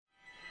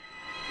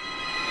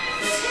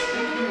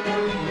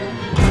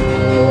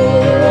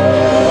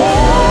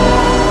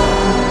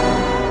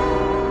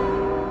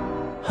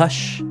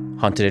Hush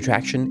Haunted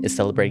Attraction is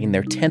celebrating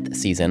their 10th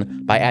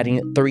season by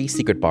adding 3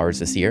 secret bars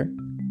this year.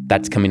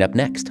 That's coming up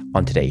next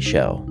on today's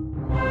show.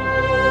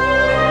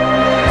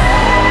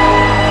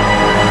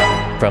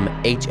 From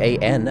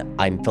HAN,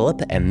 I'm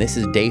Philip, and this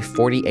is day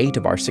 48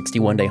 of our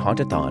 61-day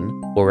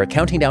Hauntathon, where we're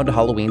counting down to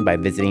Halloween by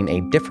visiting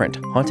a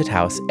different haunted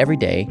house every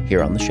day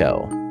here on the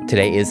show.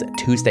 Today is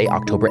Tuesday,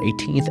 October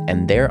 18th,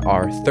 and there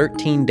are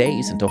 13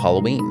 days until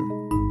Halloween.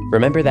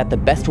 Remember that the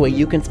best way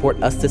you can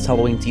support us this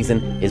Halloween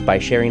season is by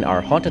sharing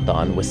our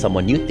Hauntathon with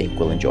someone you think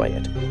will enjoy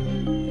it.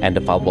 And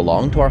to follow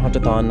along to our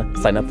Hauntathon,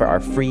 sign up for our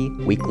free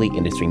weekly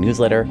industry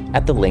newsletter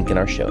at the link in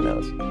our show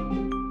notes.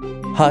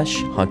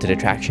 Hush Haunted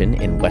Attraction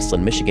in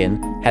Westland,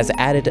 Michigan has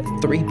added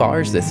 3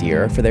 bars this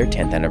year for their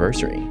 10th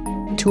anniversary.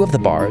 2 of the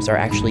bars are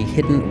actually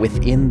hidden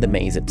within the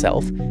maze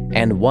itself,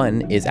 and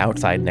 1 is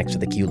outside next to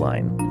the queue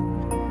line.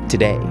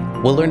 Today,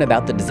 we'll learn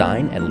about the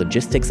design and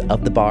logistics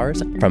of the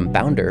bars from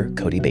founder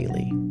Cody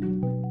Bailey.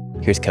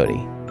 Here's Cody.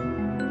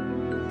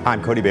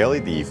 I'm Cody Bailey,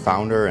 the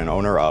founder and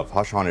owner of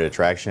Hush Haunted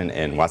Attraction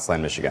in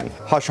Westland, Michigan.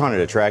 Hush Haunted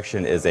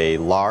Attraction is a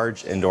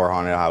large indoor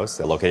haunted house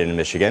located in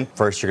Michigan.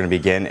 First, you're going to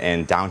begin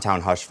in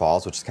downtown Hush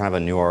Falls, which is kind of a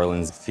New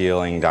Orleans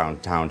feeling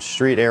downtown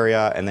street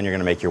area, and then you're going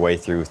to make your way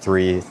through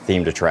 3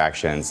 themed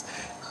attractions.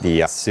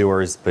 The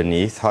sewers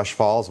beneath Hush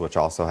Falls, which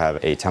also have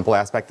a temple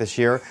aspect this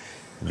year,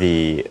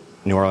 the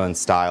New Orleans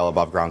style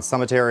above ground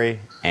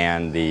cemetery,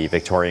 and the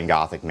Victorian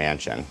Gothic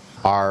mansion.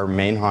 Our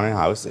main haunted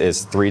house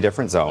is 3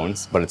 different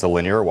zones, but it's a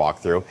linear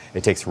walkthrough.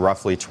 It takes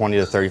roughly 20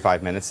 to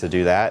 35 minutes to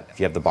do that. If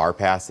you have the bar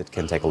pass, it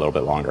can take a little bit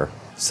longer.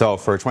 So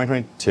for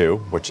 2022,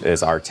 which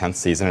is our 10th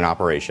season in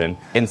operation,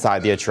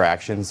 inside the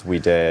attractions, we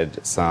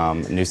did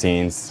some new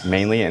scenes,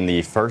 mainly in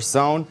the first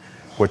zone,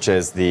 which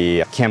is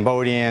the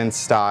Cambodian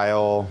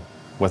style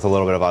with a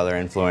little bit of other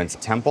influence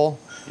temple.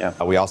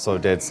 Yeah. We also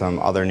did some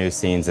other new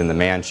scenes in the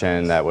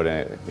mansion that would,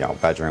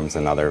 bedrooms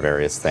and other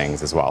various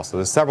things as well. So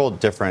there's several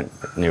different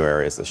new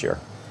areas this year.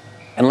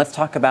 And let's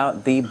talk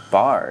about the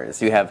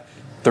bars. You have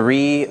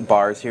 3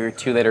 bars here,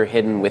 2 that are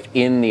hidden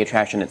within the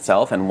attraction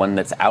itself and 1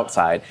 that's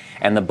outside.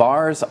 And the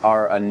bars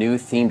are a new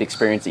themed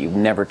experience that you've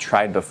never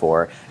tried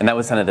before. And that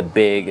was kind of the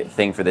big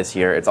thing for this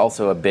year. It's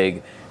also a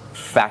big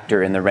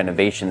factor in the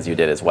renovations you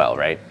did as well,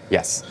 right?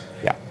 Yes.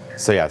 Yeah.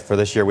 So for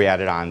this year we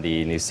added on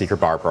the new secret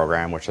bar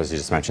program, which, as you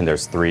just mentioned,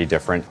 there's 3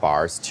 different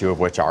bars, 2 of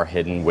which are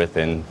hidden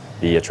within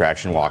the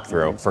attraction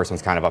walkthrough. First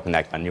one's kind of up in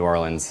that New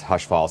Orleans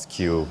Hush Falls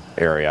queue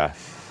area.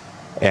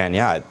 And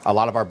a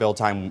lot of our build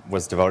time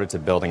was devoted to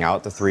building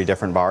out the 3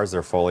 different bars.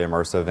 They're fully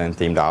immersive and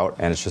themed out,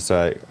 and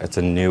it's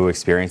a new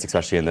experience,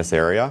 especially in this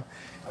area.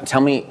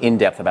 Tell me in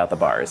depth about the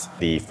bars.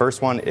 The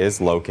first one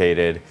is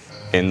located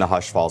in the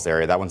Hush Falls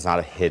area. That one's not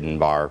a hidden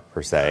bar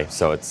per se,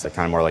 so it's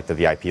kind of more like the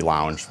VIP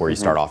lounge where you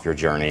start off your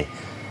journey.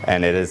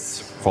 And it is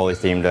fully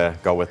themed to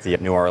go with the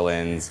New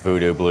Orleans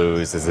Voodoo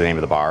Blues is the name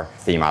of the bar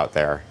theme out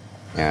there.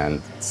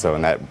 And so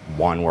in that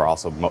one, we're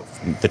also,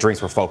 the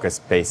drinks were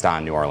focused based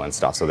on New Orleans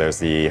stuff. So there's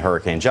the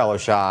Hurricane Jello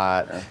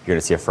shot, you're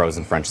gonna see a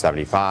frozen French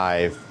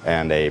 75,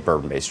 and a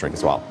bourbon-based drink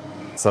as well.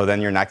 So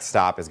then your next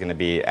stop is going to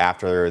be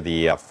after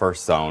the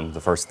first zone, the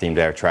first themed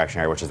attraction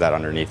area, which is that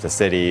underneath the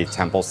city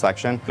temple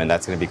section, and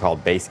that's going to be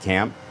called Base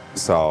Camp.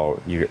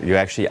 So you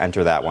actually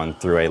enter that one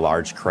through a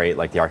large crate,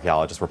 like the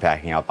archaeologists were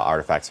packing out the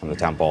artifacts from the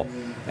temple,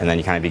 and then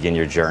you kind of begin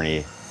your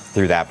journey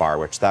through that bar,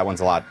 which that one's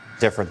a lot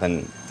different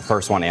than the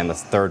first one and the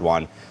third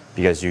one,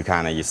 because you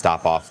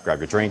stop off, grab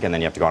your drink, and then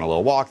you have to go on a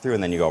little walkthrough,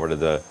 and then you go over to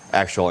the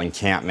actual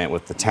encampment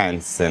with the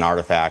tents and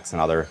artifacts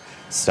and other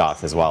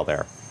stuff as well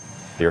there.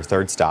 Your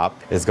third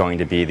stop is going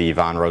to be the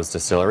Von Rose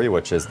Distillery,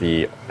 which is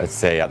the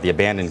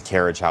abandoned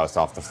carriage house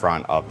off the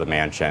front of the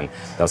mansion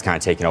that was kind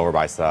of taken over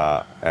by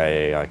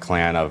a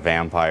clan of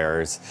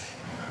vampires.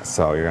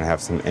 So you're going to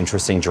have some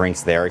interesting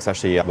drinks there,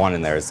 especially one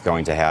in there is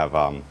going to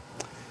have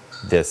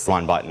this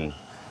one-button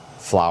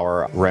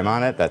flower rim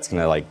on it that's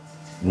going to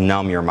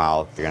numb your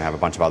mouth. You're going to have a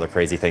bunch of other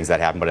crazy things that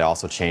happen, but it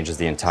also changes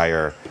the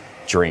entire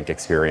drink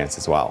experience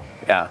as well.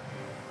 Yeah.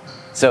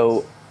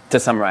 So to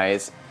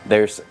summarize,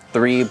 there's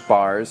 3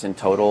 bars in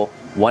total,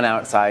 1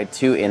 outside,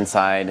 2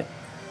 inside,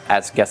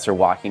 as guests are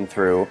walking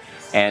through,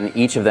 and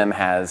each of them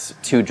has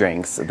 2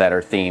 drinks that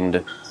are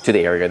themed to the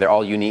area. They're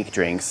all unique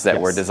drinks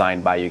that were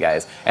designed by you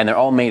guys, and they're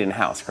all made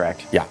in-house,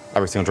 correct? Yeah,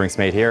 every single drink's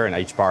made here, and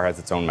each bar has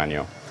its own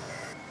menu.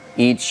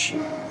 Each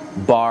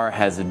bar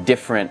has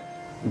different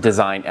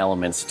design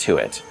elements to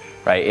it,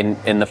 right?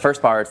 In the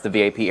first bar, it's the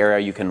VIP area.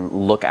 You can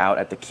look out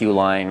at the queue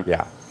line.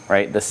 Yeah.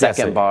 Right? The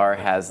second bar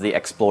has the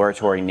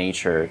exploratory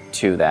nature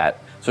to that.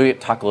 So we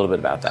talk a little bit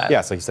about that.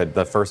 Yeah, so like you said,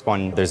 the first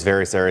one, there's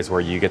various areas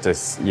where you get to,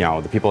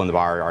 the people in the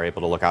bar are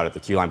able to look out at the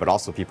queue line, but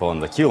also people in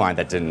the queue line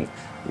that didn't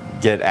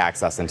get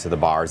access into the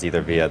bars,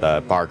 either via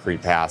the bar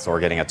creep pass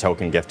or getting a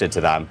token gifted to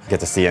them, get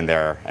to see in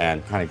there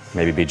and kind of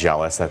maybe be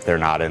jealous that they're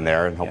not in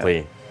there and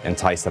hopefully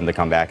entice them to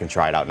come back and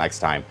try it out next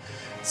time.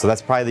 So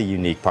that's probably the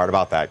unique part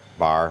about that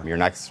bar. Your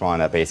next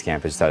one at Base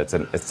Camp is that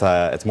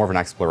it's more of an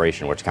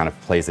exploration, which kind of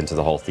plays into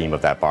the whole theme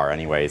of that bar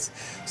anyways.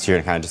 So you're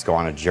gonna kind of just go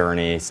on a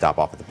journey, stop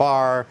off at the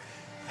bar,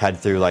 head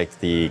through like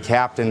the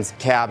captain's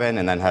cabin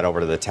and then head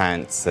over to the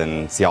tents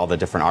and see all the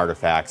different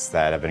artifacts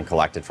that have been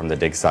collected from the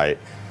dig site.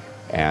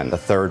 And the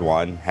third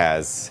one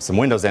has some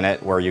windows in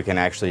it where you can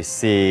actually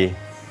see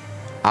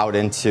out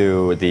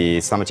into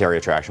the cemetery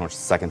attraction, which is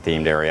the second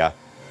themed area,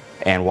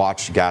 and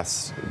watch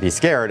guests be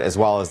scared, as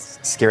well as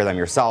scare them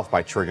yourself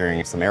by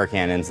triggering some air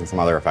cannons and some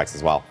other effects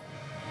as well.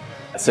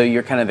 So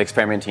you're kind of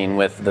experimenting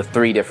with the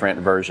 3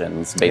 different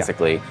versions,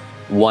 basically. Yeah.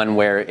 One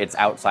where it's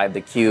outside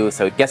the queue,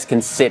 so guests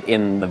can sit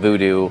in the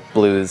Voodoo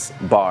Blues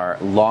bar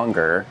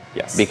longer.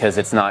 Yes. Because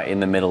it's not in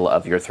the middle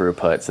of your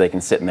throughput, so they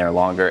can sit in there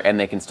longer and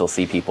they can still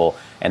see people.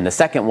 And the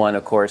second one,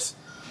 of course,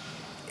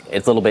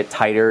 it's a little bit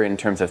tighter in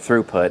terms of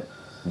throughput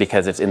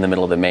because it's in the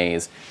middle of the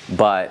maze,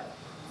 but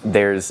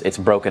it's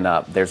broken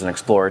up. There's an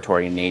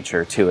exploratory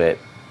nature to it.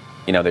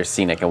 You know, there's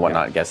scenic and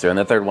whatnot guests do. And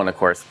the third one, of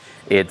course,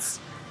 it's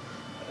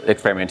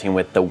experimenting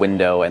with the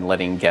window and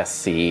letting guests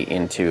see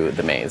into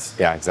the maze.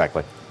 Yeah,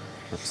 exactly.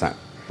 100%.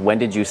 When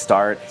did you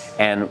start,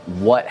 and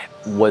what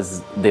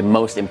was the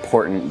most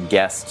important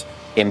guest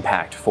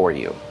impact for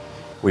you?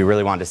 We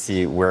really wanted to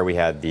see where we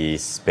had the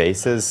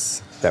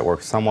spaces that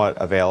were somewhat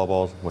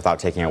available without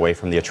taking away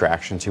from the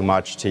attraction too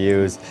much to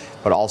use,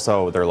 but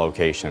also their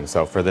location.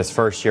 So for this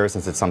first year,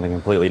 since it's something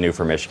completely new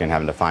for Michigan,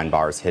 having to find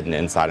bars hidden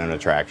inside an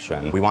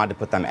attraction, we wanted to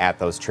put them at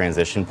those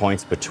transition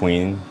points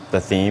between the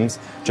themes,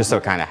 just so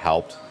it kind of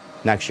helped.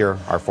 Next year,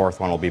 our 4th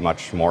one will be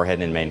much more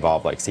hidden and may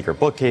involve like secret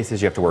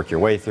bookcases you have to work your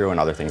way through and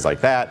other things like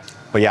that.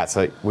 But yeah,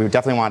 so we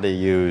definitely wanted to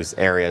use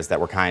areas that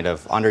were kind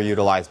of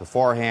underutilized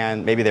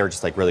beforehand. Maybe they were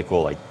just like really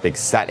cool, like big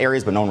set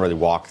areas, but no one really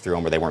walked through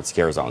them where they weren't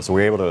scare zones. So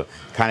we were able to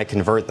kind of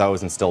convert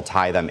those and still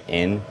tie them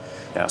in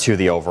to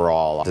the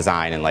overall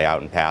design and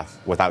layout and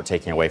path without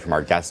taking away from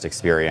our guest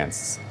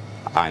experience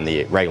on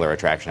the regular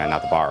attraction and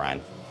not the bar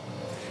end.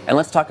 And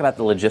let's talk about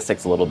the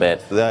logistics a little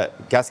bit. The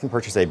guests can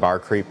purchase a bar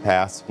creep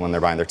pass when they're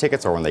buying their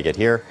tickets or when they get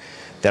here.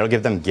 That'll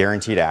give them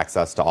guaranteed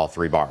access to all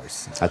 3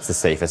 bars. That's the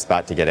safest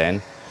bet to get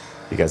in,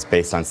 because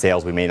based on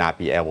sales, we may not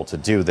be able to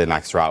do the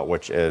next route,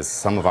 which is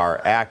some of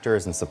our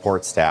actors and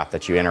support staff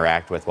that you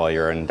interact with while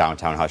you're in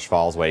downtown Hush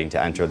Falls waiting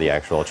to enter the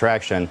actual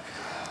attraction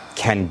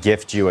can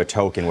gift you a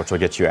token which will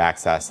get you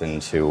access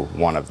into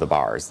one of the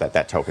bars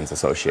that token's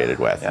associated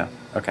with. Yeah,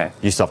 okay.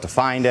 You still have to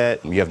find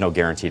it. You have no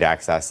guaranteed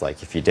access.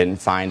 Like if you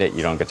didn't find it,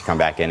 you don't get to come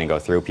back in and go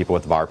through. People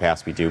with the bar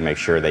pass, we do make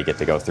sure they get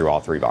to go through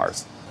all 3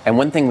 bars. And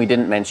one thing we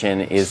didn't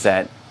mention is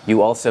that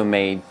you also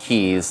made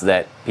keys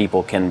that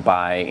people can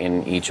buy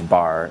in each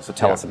bar. So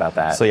tell us about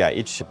that. So yeah,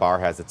 each bar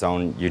has its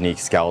own unique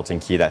skeleton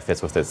key that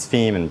fits with its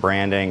theme and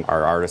branding.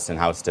 Our artists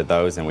in-house did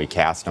those, and we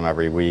cast them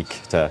every week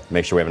to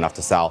make sure we have enough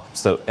to sell.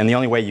 And the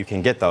only way you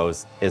can get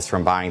those is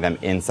from buying them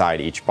inside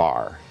each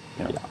bar.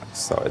 Yeah.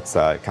 So it's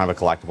kind of a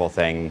collectible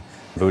thing.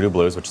 Voodoo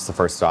Blues, which is the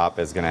first stop,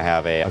 is going to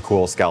have a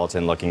cool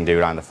skeleton-looking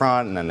dude on the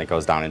front, and then it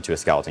goes down into a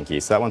skeleton key.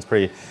 So that one's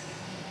pretty...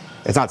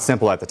 It's not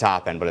simple at the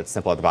top end, but it's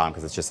simple at the bottom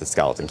because it's just a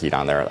skeleton key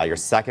down there. Your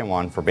second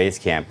one for base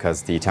camp,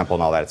 because the temple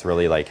and all that, it's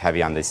really like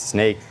heavy on the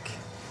snake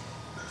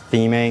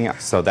theming.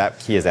 So that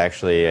key is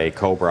actually a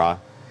cobra,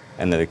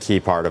 and the key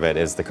part of it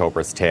is the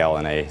cobra's tail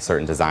in a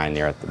certain design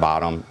near at the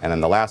bottom. And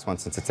then the last one,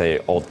 since it's a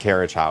old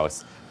carriage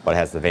house, but it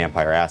has the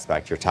vampire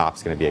aspect, your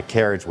top's going to be a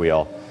carriage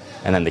wheel,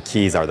 and then the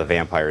keys are the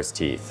vampire's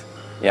teeth.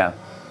 Yeah.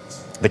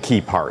 The key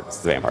part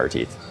is the vampire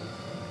teeth.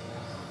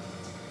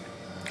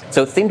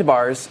 So themed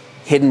bars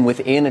hidden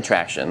within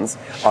attractions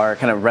are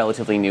kind of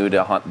relatively new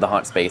to the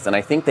haunt space, and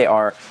I think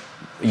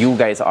you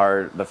guys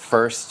are the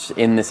first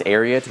in this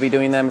area to be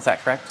doing them, is that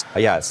correct?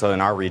 Yeah, so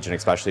in our region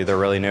especially, they're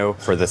really new.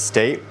 For the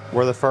state,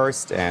 we're the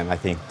first, and I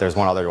think there's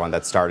one other one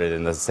that started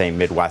in the same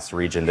Midwest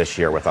region this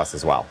year with us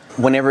as well.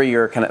 Whenever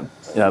you're kind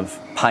of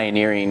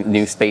pioneering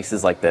new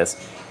spaces like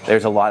this,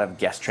 there's a lot of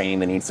guest training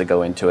that needs to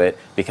go into it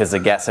because the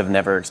guests have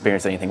never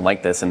experienced anything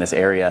like this in this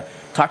area.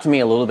 Talk to me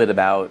a little bit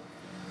about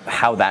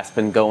how that's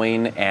been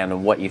going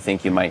and what you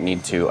think you might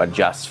need to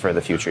adjust for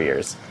the future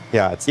years.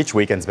 Yeah, each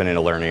weekend's been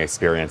a learning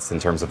experience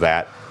in terms of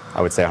that,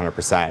 I would say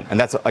 100%. And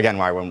that's, again,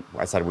 why when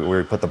I said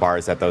we put the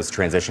bars at those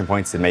transition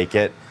points to make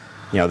it,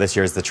 this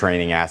year's the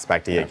training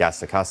aspect to get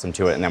guests accustomed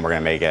to it, and then we're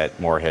going to make it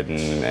more hidden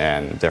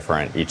and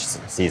different each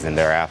season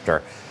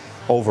thereafter.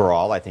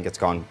 Overall, I think it's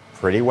gone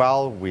pretty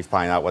well. We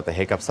find out what the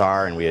hiccups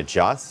are and we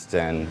adjust,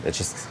 and it's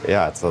just,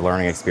 it's a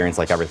learning experience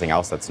like everything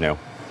else that's new.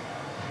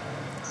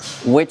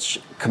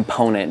 Which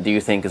component do you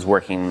think is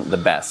working the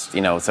best?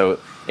 So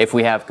if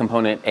we have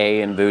component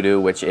A in Voodoo,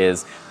 which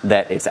is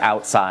that it's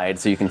outside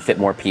so you can fit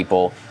more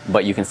people,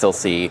 but you can still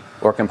see,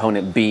 or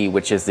component B,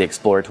 which is the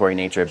exploratory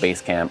nature of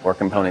base camp, or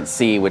component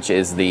C, which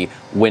is the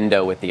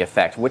window with the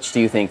effect, which do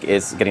you think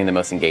is getting the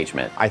most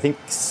engagement? I think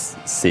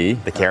C,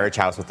 the carriage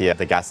house with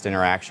the guest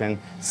interaction,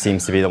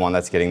 seems to be the one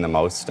that's getting the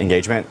most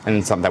engagement,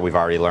 and something that we've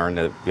already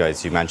learned,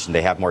 as you mentioned,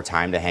 they have more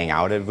time to hang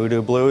out at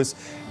Voodoo Blues,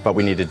 but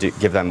we need to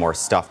give them more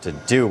stuff to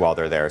do while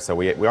they're there. So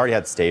we already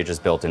had stages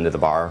built into the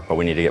bar, but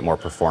we need to get more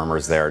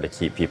performers there to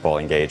keep people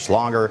engaged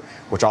longer,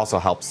 which also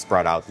helps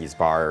spread out these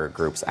bar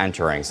groups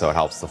entering. So it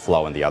helps the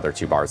flow in the other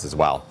two bars as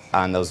well.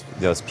 On those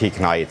peak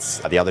nights,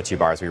 the other two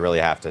bars, we really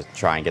have to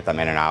try and get them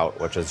in and out,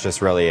 which is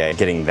just really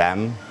getting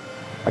them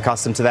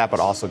accustomed to that, but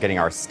also getting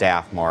our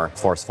staff more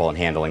forceful in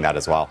handling that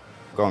as well.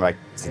 Going back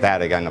to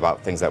that again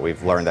about things that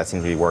we've learned that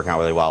seem to be working out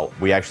really well,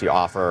 we actually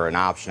offer an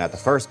option at the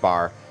first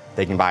bar.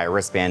 They can buy a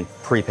wristband,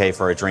 prepay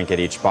for a drink at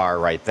each bar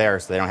right there,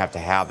 so they don't have to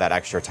have that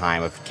extra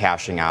time of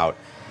cashing out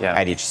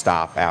at each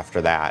stop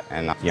after that.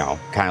 And,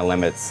 kind of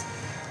limits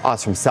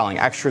us from selling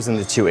extras in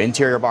the two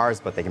interior bars,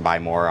 but they can buy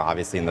more,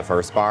 obviously, in the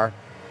first bar.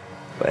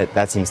 But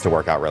that seems to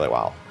work out really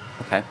well.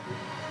 Okay.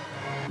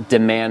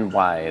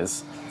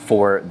 Demand-wise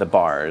for the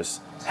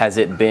bars, has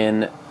it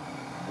been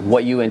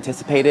what you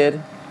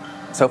anticipated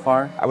so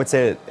far? I would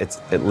say it's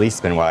at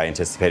least been what I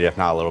anticipated, if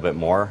not a little bit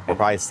more. We're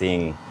probably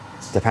seeing,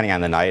 depending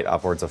on the night,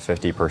 upwards of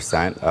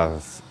 50%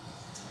 of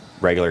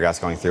regular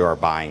guests going through are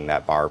buying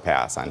that bar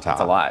pass on top.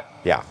 That's a lot.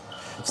 Yeah.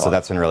 So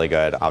that's been really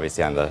good.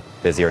 Obviously, on the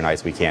busier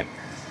nights, we can't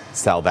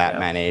sell that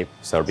many,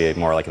 so it'd be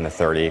more like in the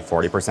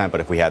 30-40%.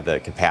 But if we had the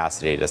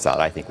capacity to sell it,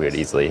 I think we would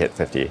easily hit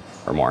 50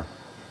 or more.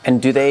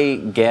 And do they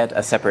get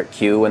a separate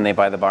queue when they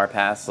buy the bar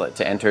pass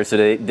to enter? So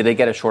do they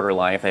get a shorter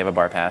line if they have a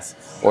bar pass,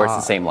 or it's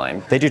the same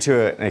line? They do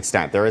to an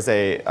extent. There is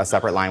a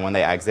separate line when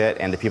they exit,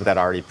 and the people that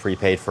already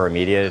prepaid for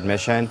immediate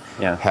admission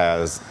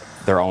has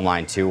their own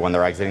line too when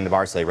they're exiting the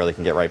bar, so they really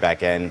can get right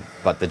back in.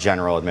 But the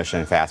general admission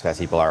and fast pass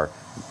people are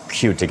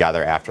queued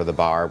together after the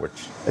bar,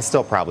 which is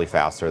still probably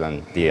faster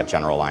than the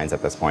general lines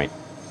at this point.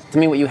 Tell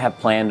me what you have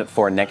planned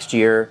for next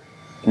year,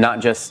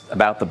 not just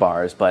about the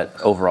bars, but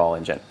overall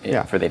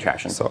for the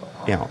attraction. So,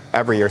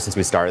 every year since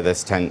we started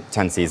this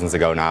 10 seasons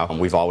ago now,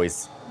 we've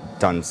always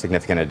done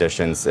significant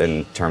additions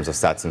in terms of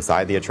sets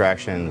inside the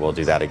attraction. We'll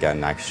do that again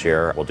next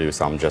year. We'll do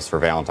some just for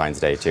Valentine's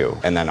Day too.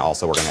 And then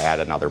also we're going to add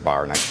another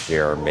bar next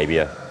year, maybe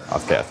a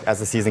fifth. As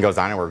the season goes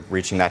on and we're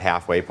reaching that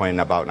halfway point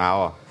about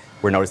now,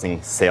 we're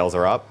noticing sales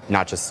are up,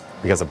 not just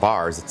because of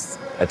bars, it's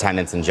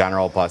attendance in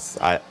general, plus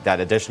that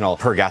additional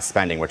per guest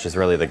spending, which is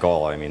really the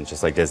goal. I mean,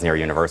 just like Disney or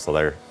Universal,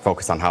 they're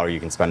focused on how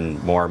you can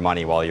spend more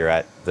money while you're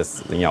at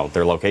this,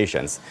 their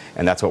locations.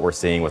 And that's what we're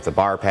seeing with the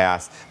bar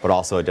pass, but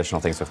also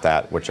additional things with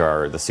that, which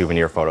are the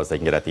souvenir photos they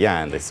can get at the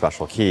end, the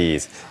special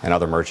keys, and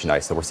other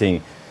merchandise. So we're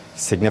seeing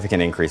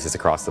significant increases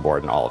across the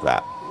board in all of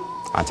that,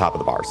 on top of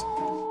the bars.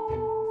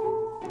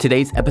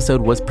 Today's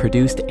episode was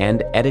produced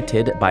and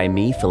edited by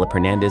me, Philip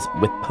Hernandez,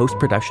 with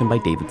post-production by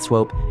David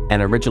Swope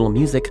and original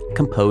music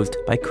composed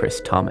by Chris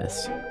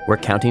Thomas. We're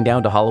counting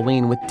down to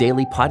Halloween with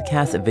daily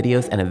podcasts,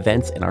 videos, and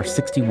events in our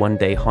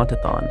 61-day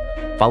Hauntathon.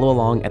 Follow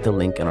along at the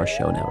link in our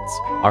show notes.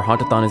 Our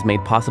Hauntathon is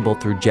made possible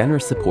through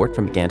generous support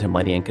from Gantom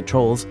Lighting and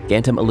Controls.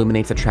 Gantom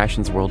illuminates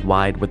attractions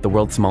worldwide with the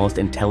world's smallest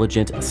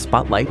intelligent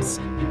spotlights.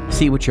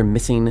 See what you're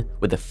missing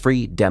with a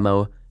free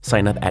demo.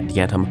 Sign up at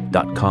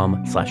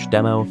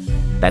gantom.com/demo.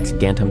 That's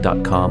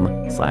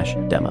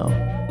gantom.com/demo.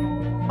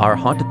 Our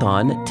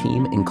Hauntathon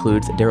team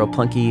includes Daryl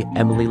Plunkey,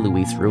 Emily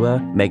Louise Rua,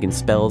 Megan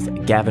Spells,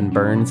 Gavin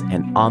Burns,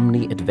 and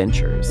Omni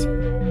Adventures.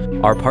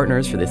 Our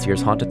partners for this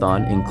year's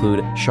Hauntathon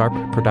include Sharp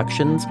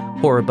Productions,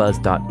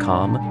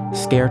 HorrorBuzz.com,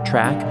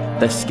 ScareTrack,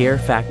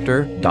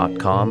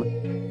 TheScareFactor.com,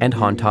 and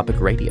Haunt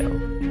Topic Radio.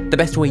 The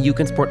best way you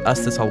can support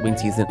us this Halloween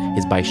season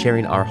is by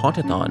sharing our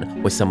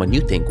Hauntathon with someone you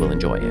think will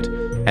enjoy it.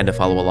 And to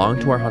follow along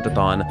to our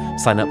Hauntathon,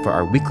 sign up for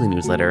our weekly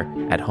newsletter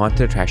at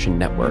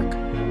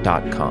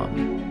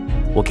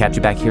hauntedattractionnetwork.com. We'll catch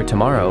you back here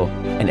tomorrow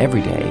and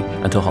every day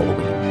until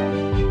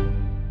Halloween.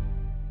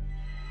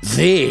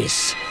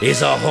 This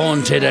is a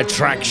Haunted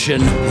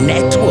Attraction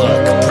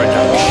Network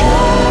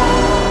production.